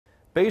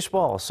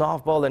Baseball,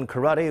 softball, and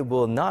karate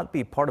will not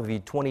be part of the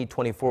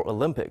 2024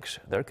 Olympics.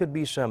 There could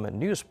be some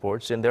new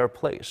sports in their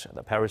place.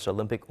 The Paris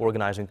Olympic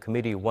Organizing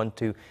Committee want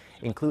to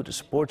include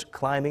sports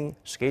climbing,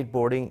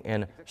 skateboarding,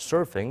 and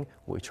surfing,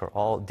 which are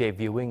all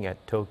debuting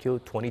at Tokyo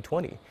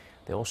 2020.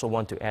 They also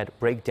want to add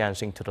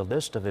breakdancing to the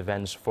list of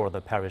events for the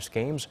Paris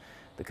Games.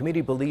 The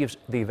committee believes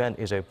the event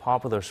is a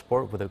popular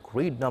sport with a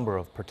great number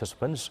of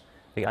participants.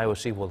 The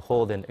IOC will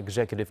hold an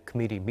executive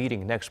committee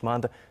meeting next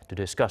month to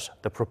discuss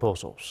the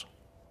proposals.